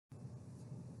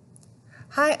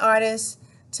Hi artists,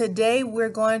 today we're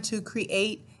going to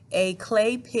create a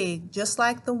clay pig just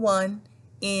like the one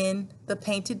in the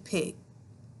painted pig.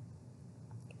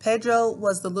 Pedro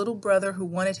was the little brother who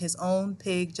wanted his own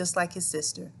pig just like his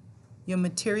sister. Your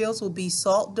materials will be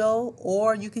salt dough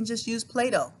or you can just use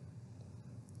Play-Doh.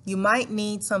 You might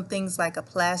need some things like a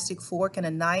plastic fork and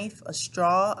a knife, a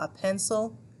straw, a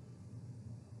pencil,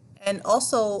 and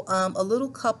also a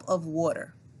little cup of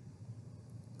water,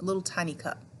 a little tiny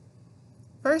cup.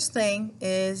 First thing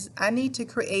is I need to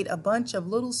create a bunch of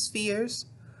little spheres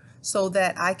so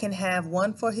that I can have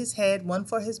one for his head, one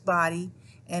for his body,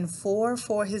 and 4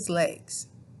 for his legs.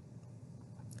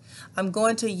 I'm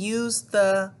going to use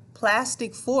the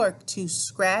plastic fork to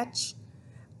scratch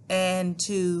and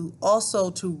to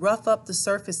rough up the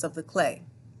surface of the clay.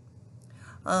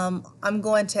 I'm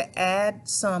going to add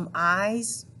some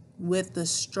eyes with the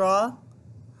straw,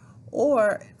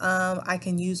 or I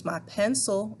can use my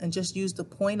pencil and just use the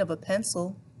point of a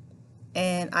pencil,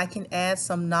 and I can add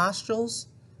some nostrils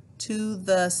to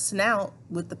the snout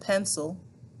with the pencil.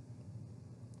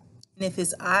 And if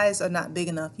his eyes are not big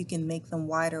enough, you can make them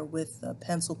wider with the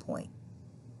pencil point.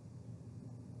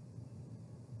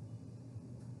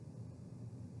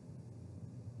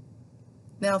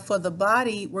 Now for the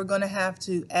body, we're going to have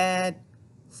to add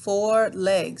 4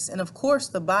 legs, and of course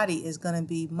the body is going to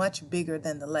be much bigger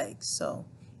than the legs. So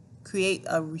create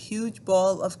a huge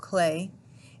ball of clay,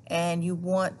 and you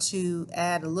want to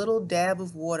add a little dab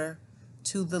of water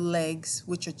to the legs,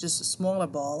 which are just a smaller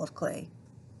ball of clay.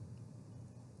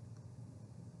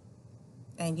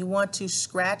 And you want to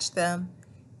scratch them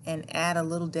and add a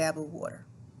little dab of water,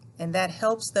 and that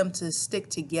helps them to stick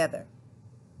together.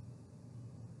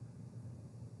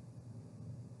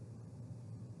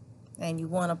 And you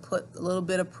want to put a little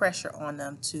bit of pressure on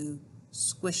them to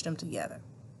squish them together.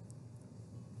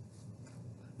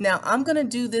 Now I'm going to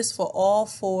do this for all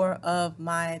 4 of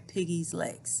my piggy's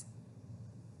legs.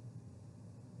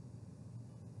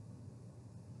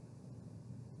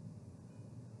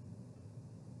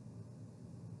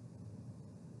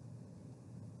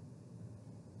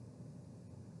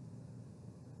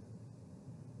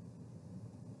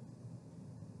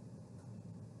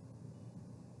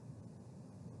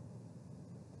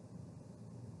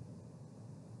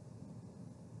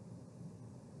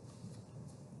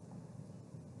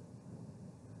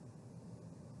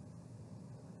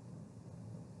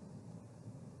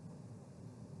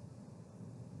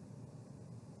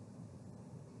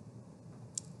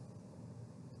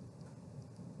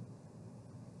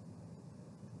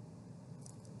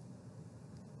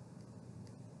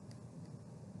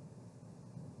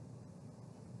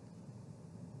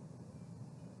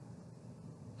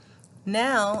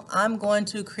 Now I'm going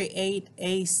to create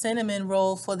a cinnamon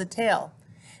roll for the tail.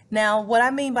 Now what I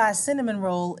mean by a cinnamon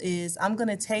roll is I'm going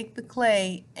to take the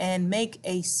clay and make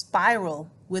a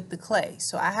spiral with the clay.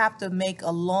 So I have to make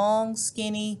a long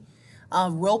skinny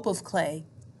rope of clay,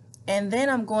 and then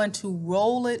I'm going to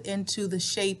roll it into the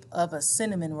shape of a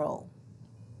cinnamon roll.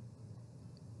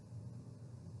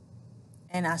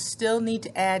 And I still need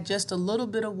to add just a little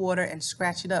bit of water and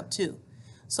scratch it up too.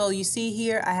 So you see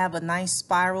here I have a nice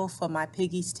spiral for my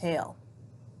piggy's tail.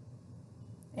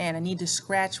 And I need to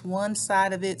scratch one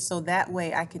side of it so that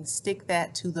way I can stick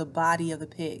that to the body of the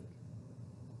pig.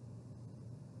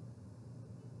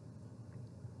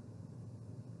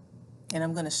 And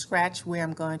I'm going to scratch where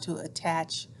I'm going to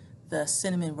attach the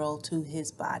cinnamon roll to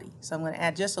his body. So I'm going to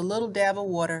add just a little dab of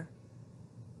water,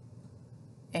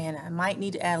 and I might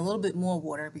need to add a little bit more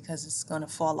water because it's going to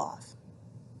fall off.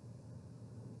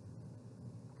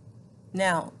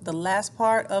 Now the last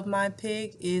part of my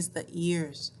pig is the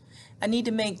ears. I need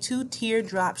to make 2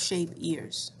 teardrop shaped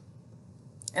ears,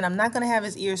 and I'm not going to have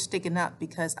his ears sticking up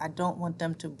because I don't want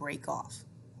them to break off.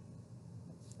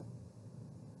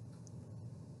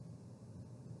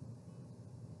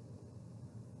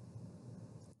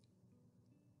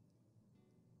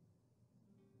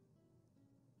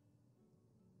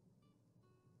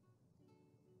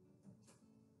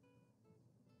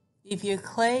 If your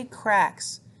clay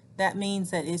cracks, that means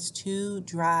that it's too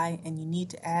dry and you need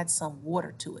to add some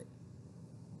water to it.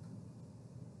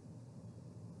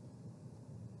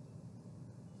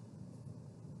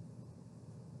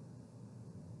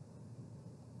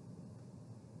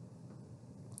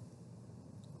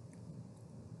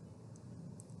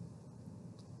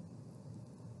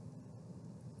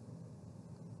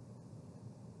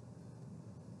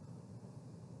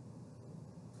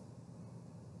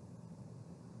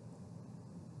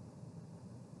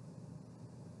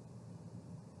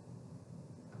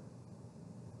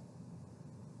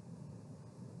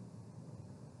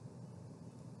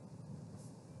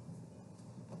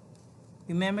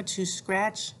 Remember to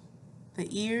scratch the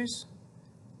ears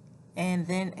and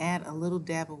then add a little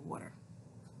dab of water.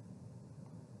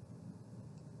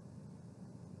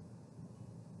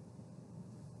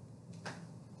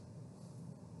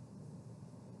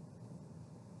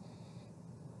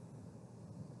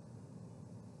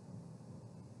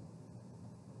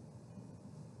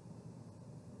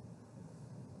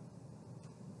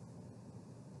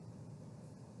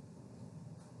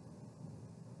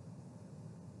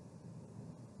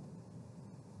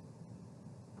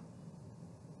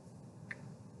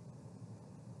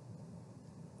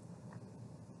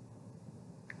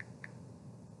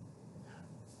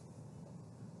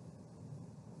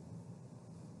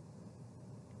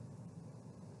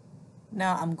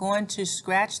 Now I'm going to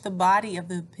scratch the body of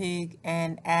the pig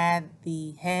and add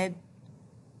the head.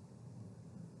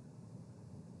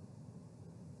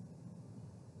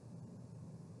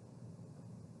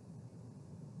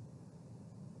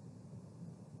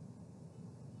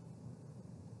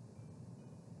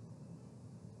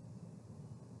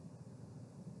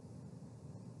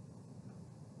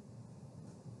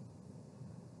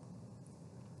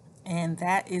 And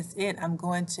that is it. I'm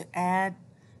going to add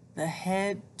the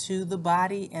head to the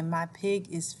body and my pig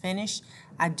is finished.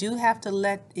 I do have to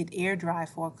let it air dry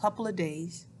for a couple of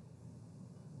days.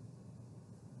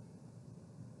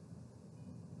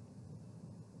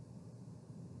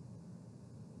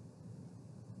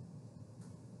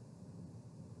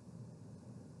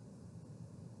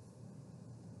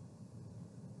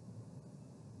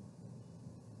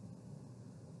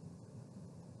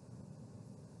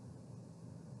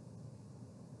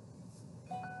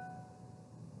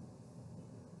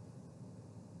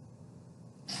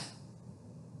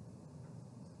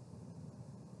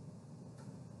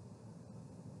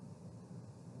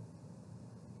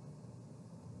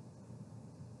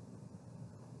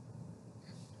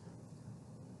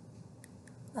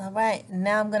 All right,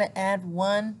 now I'm going to add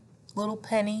one little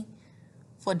penny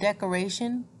for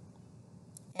decoration.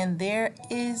 And there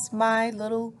is my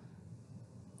little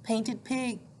painted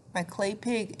pig, my clay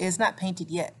pig. It's not painted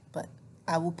yet, but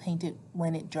I will paint it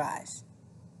when it dries.